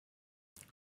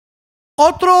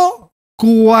Otro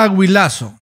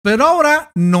Coahuilazo, pero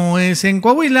ahora no es en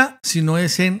Coahuila, sino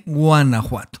es en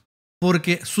Guanajuato.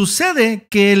 Porque sucede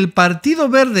que el Partido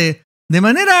Verde, de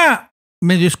manera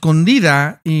medio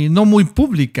escondida y no muy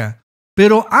pública,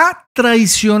 pero ha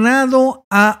traicionado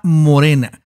a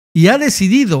Morena y ha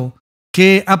decidido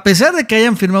que, a pesar de que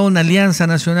hayan firmado una alianza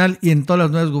nacional y en todas las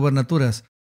nuevas gubernaturas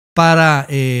para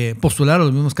postular a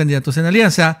los mismos candidatos en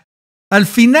alianza, al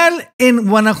final en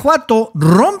Guanajuato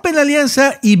rompen la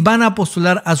alianza y van a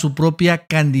postular a su propia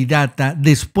candidata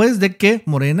después de que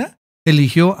Morena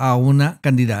eligió a una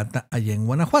candidata allá en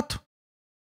Guanajuato.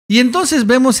 Y entonces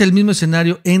vemos el mismo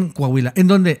escenario en Coahuila, en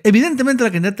donde evidentemente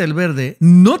la candidata del Verde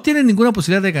no tiene ninguna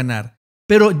posibilidad de ganar,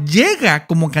 pero llega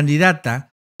como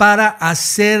candidata para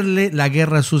hacerle la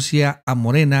guerra sucia a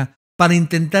Morena, para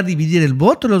intentar dividir el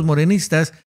voto de los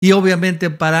morenistas y obviamente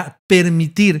para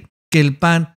permitir que el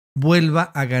PAN vuelva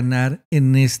a ganar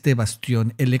en este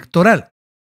bastión electoral.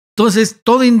 Entonces,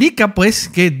 todo indica pues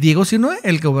que Diego Sinue,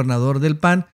 el gobernador del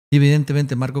PAN, y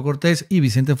evidentemente Marco Cortés y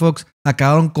Vicente Fox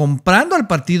acabaron comprando al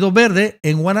Partido Verde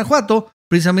en Guanajuato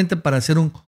precisamente para hacer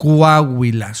un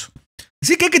Coahuilazo.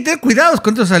 Así que hay que tener cuidados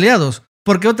con estos aliados,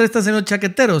 porque otra vez están siendo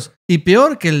chaqueteros y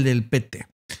peor que el del PT.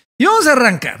 Y vamos a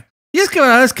arrancar. Y es que la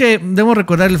verdad es que debemos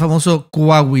recordar el famoso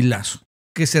Coahuilazo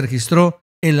que se registró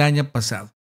el año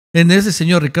pasado. En ese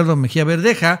señor Ricardo Mejía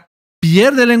Verdeja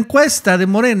pierde la encuesta de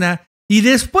Morena y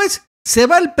después se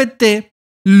va al PT,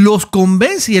 los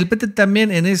convence y el PT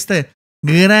también en esta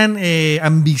gran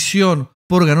ambición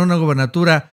por ganar una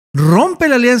gobernatura, rompe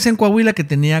la alianza en Coahuila que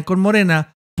tenía con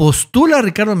Morena, postula a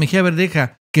Ricardo Mejía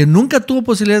Verdeja que nunca tuvo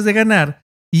posibilidades de ganar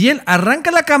y él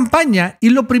arranca la campaña y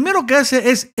lo primero que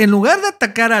hace es, en lugar de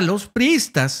atacar a los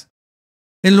priistas,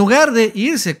 en lugar de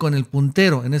irse con el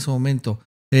puntero en ese momento,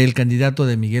 el candidato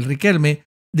de Miguel Riquelme,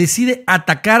 decide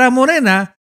atacar a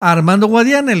Morena, a Armando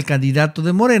Guadiana, el candidato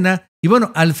de Morena, y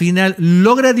bueno, al final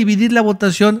logra dividir la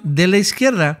votación de la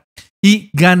izquierda y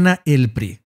gana el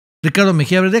PRI. Ricardo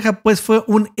Mejía Verdeja pues fue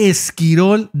un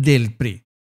esquirol del PRI.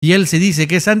 Y él se dice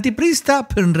que es antiprista,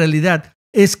 pero en realidad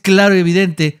es claro y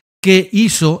evidente que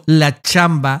hizo la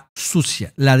chamba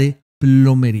sucia, la de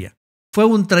plomería. Fue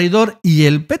un traidor y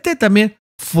el PT también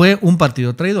fue un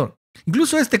partido traidor.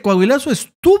 Incluso este Coahuilazo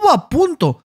estuvo a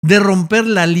punto de romper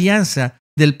la alianza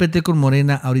del PT con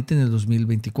Morena ahorita en el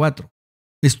 2024.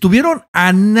 Estuvieron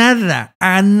a nada,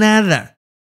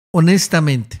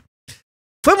 honestamente.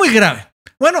 Fue muy grave.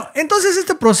 Bueno, entonces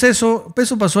este proceso,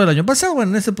 eso pasó el año pasado,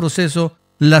 bueno, en este proceso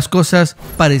las cosas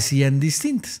parecían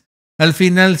distintas. Al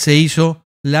final se hizo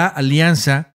la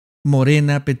alianza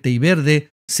Morena, PT y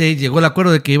Verde, se llegó al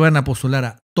acuerdo de que iban a postular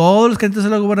a todos los candidatos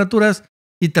a las gubernaturas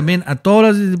y también a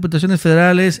todas las diputaciones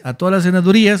federales, a todas las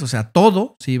senadurías, o sea,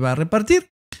 todo se iba a repartir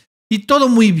y todo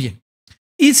muy bien.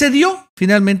 Y se dio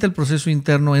finalmente el proceso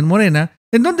interno en Morena,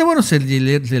 en donde, bueno, se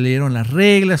leyeron las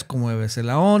reglas, cómo debe ser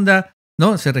la onda,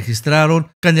 ¿no? Se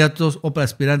registraron candidatos o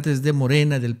aspirantes de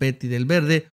Morena, del PT y del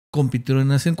Verde, compitieron en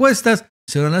las encuestas,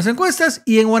 se dieron las encuestas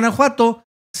y en Guanajuato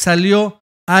salió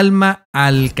Alma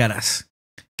Alcaraz,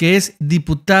 que es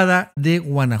diputada de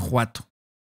Guanajuato.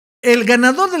 El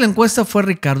ganador de la encuesta fue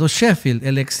Ricardo Sheffield,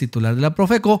 el ex titular de la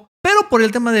Profeco, pero por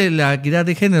el tema de la equidad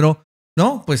de género,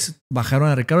 ¿no? Pues bajaron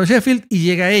a Ricardo Sheffield y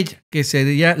llega ella, que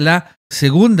sería la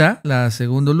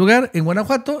segundo lugar en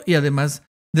Guanajuato y además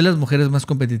de las mujeres más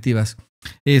competitivas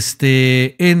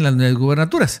en las nuevas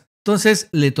gubernaturas. Entonces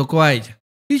le tocó a ella.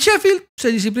 Y Sheffield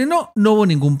se disciplinó, no hubo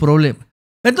ningún problema.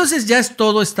 Entonces ya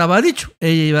todo estaba dicho.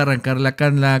 Ella iba a arrancar la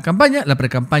campaña, la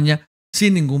precampaña,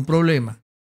 sin ningún problema.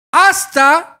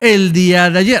 Hasta el día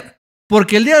de ayer.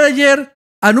 Porque el día de ayer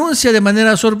anuncia de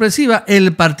manera sorpresiva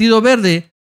el Partido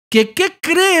Verde que, ¿qué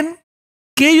creen?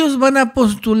 Que ellos van a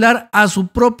postular a su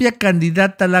propia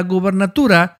candidata a la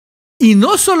gubernatura. Y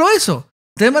no solo eso,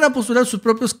 también van a postular sus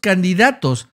propios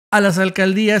candidatos a las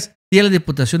alcaldías y a las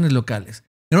diputaciones locales.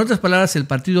 En otras palabras, el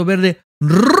Partido Verde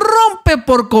rompe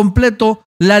por completo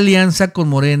la alianza con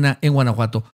Morena en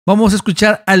Guanajuato. Vamos a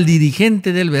escuchar al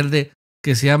dirigente del Verde,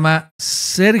 que se llama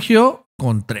Sergio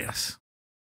Contreras.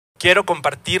 Quiero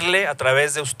compartirle a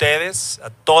través de ustedes, a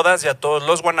todas y a todos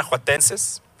los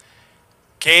guanajuatenses,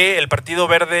 que el Partido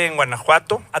Verde en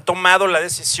Guanajuato ha tomado la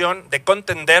decisión de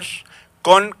contender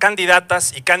con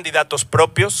candidatas y candidatos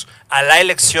propios a la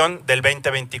elección del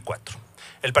 2024.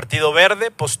 El Partido Verde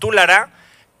postulará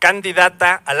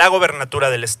candidata a la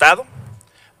gobernatura del estado,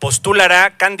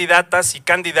 postulará candidatas y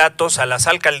candidatos a las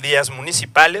alcaldías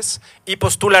municipales y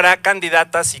postulará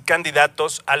candidatas y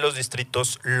candidatos a los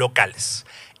distritos locales.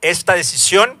 Esta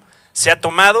decisión se ha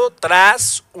tomado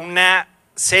tras una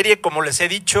serie, como les he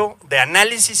dicho, de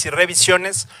análisis y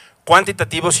revisiones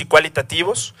cuantitativos y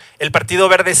cualitativos. El Partido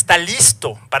Verde está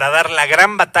listo para dar la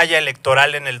gran batalla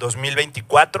electoral en el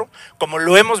 2024, como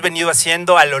lo hemos venido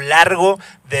haciendo a lo largo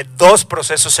de 2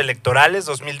 procesos electorales,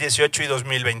 2018 y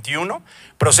 2021,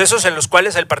 procesos en los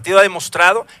cuales el partido ha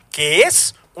demostrado que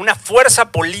es una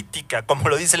fuerza política, como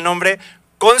lo dice el nombre,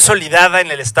 consolidada en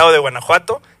el estado de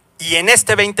Guanajuato, y en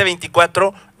este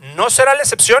 2024 no será la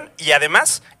excepción y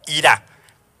además irá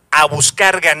a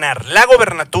buscar ganar la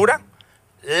gobernatura,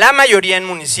 la mayoría en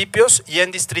municipios y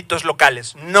en distritos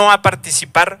locales, no a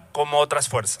participar como otras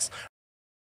fuerzas.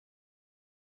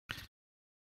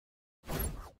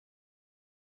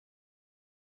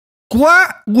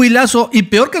 Coahuilazo, y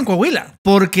peor que en Coahuila,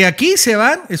 porque aquí se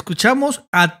van, escuchamos,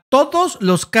 a todos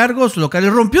los cargos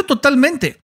locales. Rompió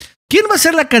totalmente. ¿Quién va a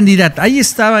ser la candidata? Ahí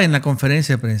estaba en la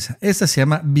conferencia de prensa. Esta se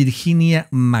llama Virginia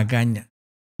Magaña.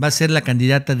 Va a ser la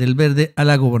candidata del Verde a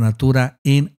la gobernatura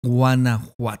en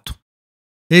Guanajuato.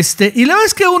 Y la verdad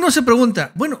es que uno se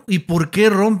pregunta, bueno, ¿y por qué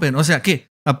rompen? O sea, ¿qué?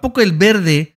 ¿A poco el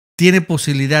Verde tiene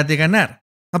posibilidad de ganar?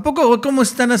 ¿A poco, cómo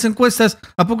están las encuestas?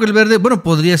 ¿A poco el Verde, bueno,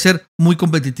 podría ser muy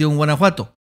competitivo en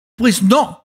Guanajuato? Pues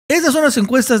no. Estas son las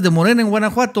encuestas de Morena en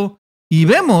Guanajuato y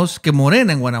vemos que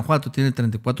Morena en Guanajuato tiene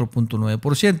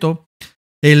 34.9%,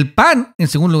 el PAN en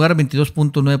segundo lugar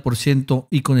 22.9%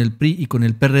 y con el PRI y con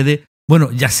el PRD,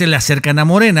 bueno, ya se le acercan a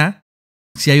Morena.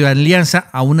 Si hay alianza,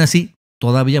 aún así,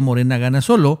 todavía Morena gana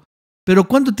solo. Pero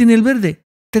 ¿cuánto tiene el Verde?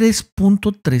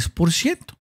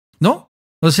 3.3%, ¿no?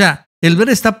 O sea, el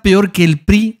Verde está peor que el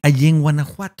PRI allí en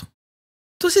Guanajuato.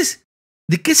 Entonces,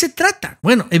 ¿de qué se trata?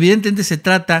 Bueno, evidentemente se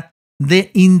trata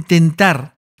de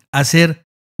intentar hacer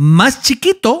más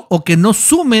chiquito o que no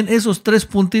sumen esos 3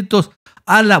 puntitos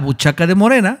a la buchaca de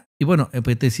Morena. Y bueno, el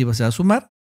PT sí va a sumar.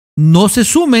 No se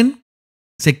sumen,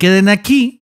 se queden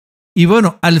aquí. Y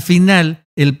bueno, al final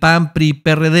el PAN, PRI,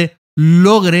 PRD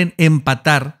logren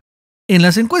empatar en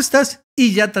las encuestas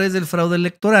y ya a través del fraude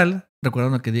electoral,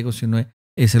 recordando que Diego Sinue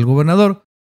es el gobernador,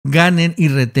 ganen y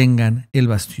retengan el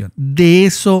bastión. De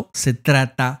eso se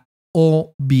trata,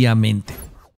 obviamente.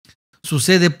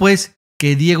 Sucede pues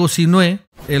que Diego Sinue,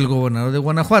 el gobernador de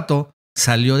Guanajuato,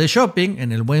 salió de shopping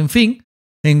en el Buen Fin,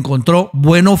 encontró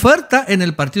buena oferta en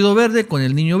el Partido Verde con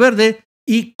el Niño Verde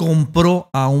y compró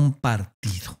a un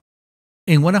partido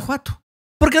en Guanajuato.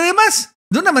 Porque además,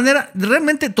 de una manera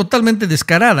realmente totalmente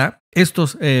descarada,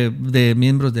 estos de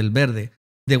miembros del Verde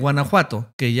de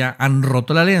Guanajuato, que ya han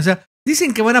roto la alianza,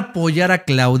 dicen que van a apoyar a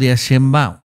Claudia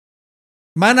Sheinbaum.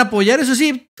 Van a apoyar, eso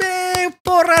sí,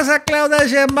 porras a Claudia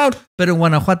Sheinbaum. Pero en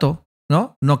Guanajuato,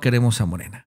 no queremos a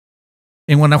Morena.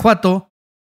 En Guanajuato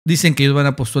dicen que ellos van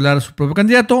a postular a su propio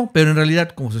candidato, pero en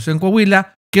realidad, como se hizo en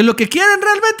Coahuila, que lo que quieren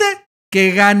realmente,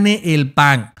 que gane el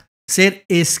PAN. Ser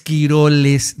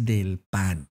esquiroles del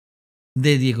PAN.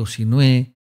 De Diego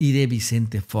Sinue y de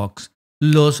Vicente Fox.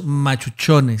 Los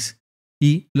machuchones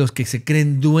y los que se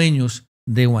creen dueños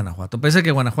de Guanajuato. Pese a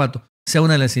que Guanajuato sea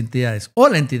una de las entidades o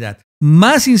la entidad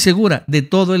más insegura de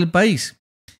todo el país.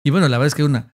 Y bueno, la verdad es que hay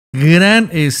una gran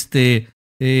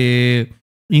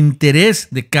interés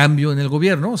de cambio en el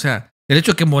gobierno. O sea, el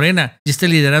hecho de que Morena ya esté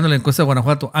liderando la encuesta de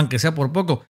Guanajuato, aunque sea por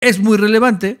poco, es muy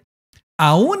relevante.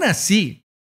 Aún así,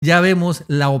 ya vemos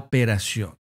la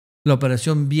operación. La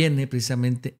operación viene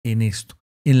precisamente en esto,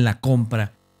 en la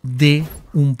compra de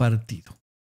un partido.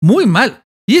 Muy mal.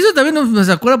 Y eso también nos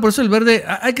acuerda, por eso el Verde,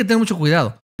 hay que tener mucho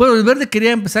cuidado. Bueno, el Verde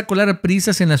quería empezar a colar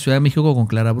prisas en la Ciudad de México con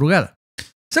Clara Brugada.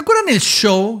 ¿Se acuerdan el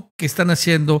show que están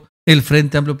haciendo el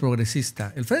Frente Amplio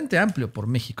Progresista? El Frente Amplio por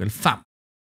México, el FAM.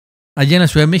 Allá en la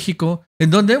Ciudad de México,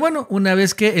 en donde, bueno, una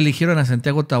vez que eligieron a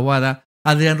Santiago Taboada,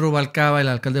 Adrián Rubalcaba, el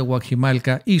alcalde de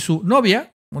Guajimalca, y su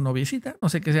novia, o noviecita, no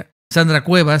sé qué sea, Sandra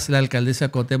Cuevas, la alcaldesa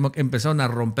de Cuauhtémoc, empezaron a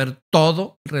romper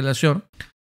todo en relación.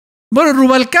 Bueno,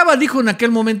 Rubalcaba dijo en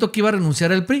aquel momento que iba a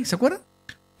renunciar al PRI, ¿se acuerdan?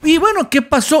 Y bueno, ¿qué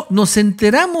pasó? Nos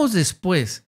enteramos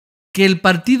después que el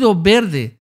Partido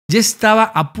Verde ya estaba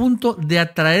a punto de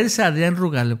atraerse a Adrián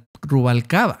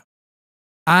Rubalcaba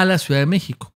a la Ciudad de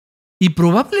México. Y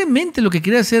probablemente lo que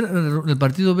quería hacer el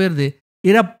Partido Verde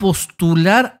era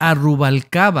postular a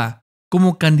Rubalcaba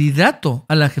como candidato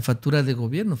a la jefatura de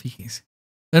gobierno, fíjense.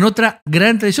 En otra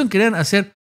gran tradición querían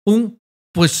hacer un,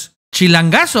 pues,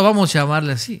 chilangazo, vamos a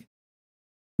llamarle así.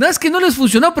 Nada, es que no les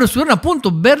funcionó, pero estuvieron a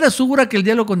punto. Verde asegura que el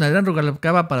diálogo con Adrián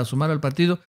Rubalcaba para sumar al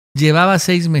partido llevaba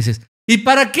 6 meses. ¿Y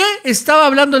para qué estaba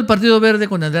hablando el Partido Verde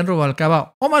con Adrián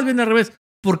Rubalcaba? O más bien al revés,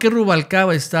 ¿por qué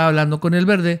Rubalcaba estaba hablando con el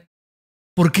Verde?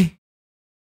 ¿Por qué?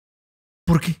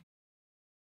 ¿Por qué?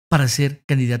 Para ser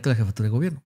candidato a la jefatura de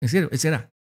gobierno. En serio, ese era.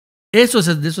 De eso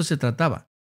se trataba.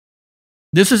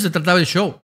 De eso se trataba el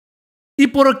show. ¿Y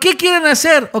por qué quieren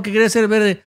hacer, o que quiere hacer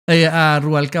Verde, a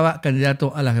Rubalcaba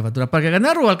candidato a la jefatura. ¿Para que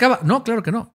ganara Rubalcaba? No, claro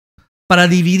que no. Para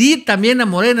dividir también a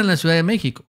Morena en la Ciudad de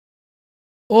México.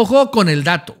 Ojo con el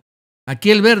dato.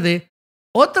 Aquí el Verde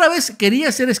otra vez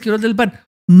quería ser esquirol del PAN.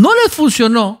 No les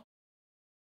funcionó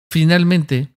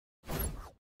finalmente,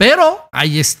 pero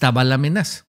ahí estaba la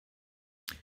amenaza.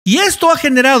 Y esto ha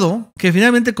generado que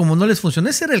finalmente, como no les funcionó,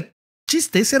 ese era el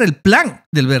chiste, ese era el plan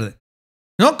del Verde.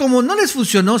 ¿No? Como no les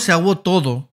funcionó, se aguó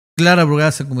todo. Clara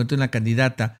Brugada se convirtió en la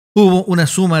candidata. Hubo una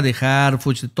suma de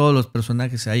Harfuch, de todos los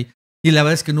personajes ahí. Y la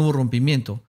verdad es que no hubo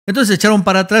rompimiento. Entonces se echaron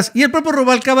para atrás. Y el propio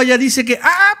Rubalcaba ya dice que,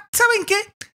 ¿saben qué?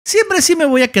 Siempre sí me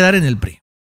voy a quedar en el PRI.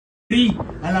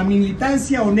 A la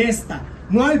militancia honesta.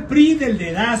 No al PRI del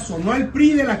dedazo, no al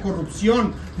PRI de la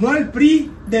corrupción, no al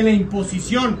PRI de la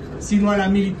imposición, sino a la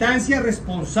militancia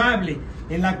responsable,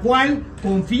 en la cual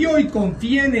confío y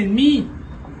confían en mí.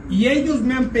 Y ellos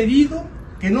me han pedido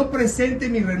que no presente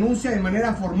mi renuncia de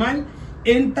manera formal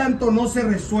en tanto no se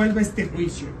resuelva este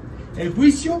juicio. El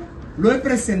juicio lo he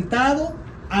presentado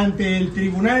ante el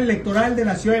Tribunal Electoral de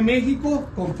la Ciudad de México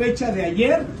con fecha de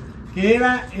ayer, que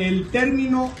era el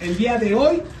término el día de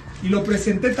hoy, y lo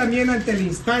presenté también ante la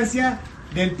instancia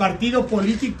del partido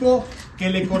político que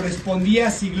le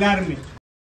correspondía siglarme.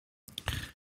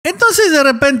 Entonces de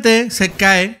repente se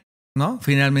cae, ¿no?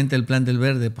 Finalmente el plan del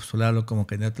Verde, postularlo como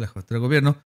candidato a la jefatura de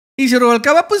gobierno. Y se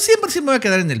Rubalcaba, pues siempre sí me voy a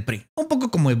quedar en el PRI. Un poco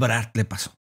como Ebrard le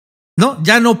pasó, ¿no?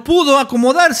 Ya no pudo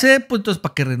acomodarse, pues entonces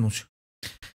 ¿para qué renuncio?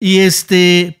 Y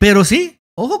pero sí,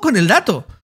 ojo con el dato.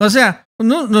 O sea,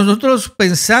 nosotros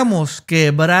pensamos que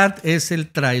Ebrard es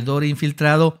el traidor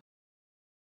infiltrado,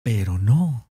 pero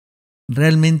no.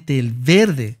 Realmente el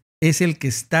Verde es el que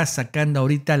está sacando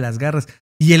ahorita las garras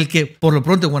y el que, por lo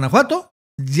pronto en Guanajuato,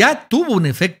 ya tuvo un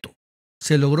efecto.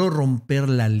 Se logró romper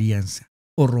la alianza,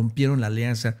 o rompieron la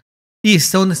alianza, y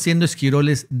están siendo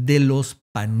esquiroles de los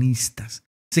panistas.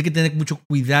 Hay que tener mucho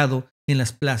cuidado en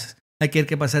las plazas. Hay que ver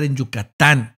qué pasar en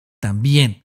Yucatán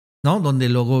también, ¿no? Donde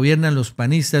lo gobiernan los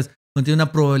panistas, donde tiene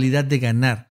una probabilidad de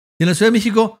ganar. Y en la Ciudad de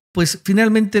México, pues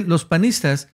finalmente los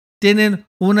panistas tienen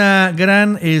una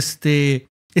gran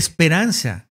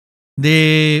esperanza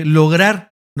de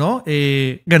lograr, ¿no?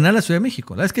 Ganar la Ciudad de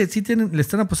México. La verdad es que sí le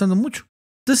están apostando mucho.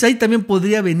 Entonces ahí también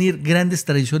podría venir grandes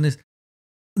tradiciones,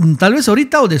 tal vez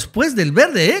ahorita o después del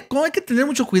Verde, ¿eh? Como hay que tener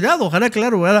mucho cuidado. Ojalá,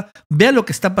 claro, vea lo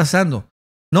que está pasando,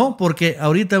 ¿no? Porque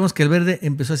ahorita vemos que el Verde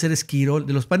empezó a ser esquirol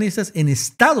de los panistas en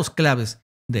estados claves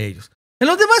de ellos. En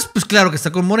los demás, pues claro que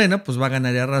está con Morena, pues va a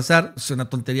ganar y arrasar. Es una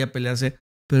tontería pelearse.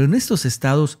 Pero en estos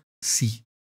estados, sí.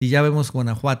 Y ya vemos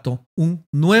Guanajuato, un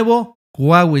nuevo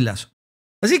Coahuilazo.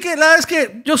 Así que la verdad es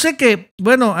que yo sé que,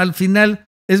 bueno, al final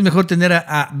es mejor tener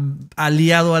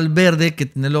aliado al Verde que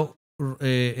tenerlo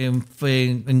en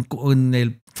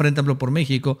el Frente Amplio por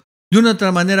México. De una u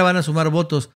otra manera van a sumar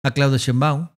votos a Claudia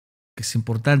Sheinbaum, que es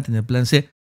importante en el plan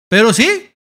C. Pero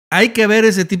sí, hay que ver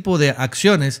ese tipo de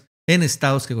acciones en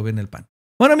estados que gobierna el PAN.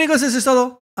 Bueno, amigos, eso es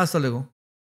todo. Hasta luego.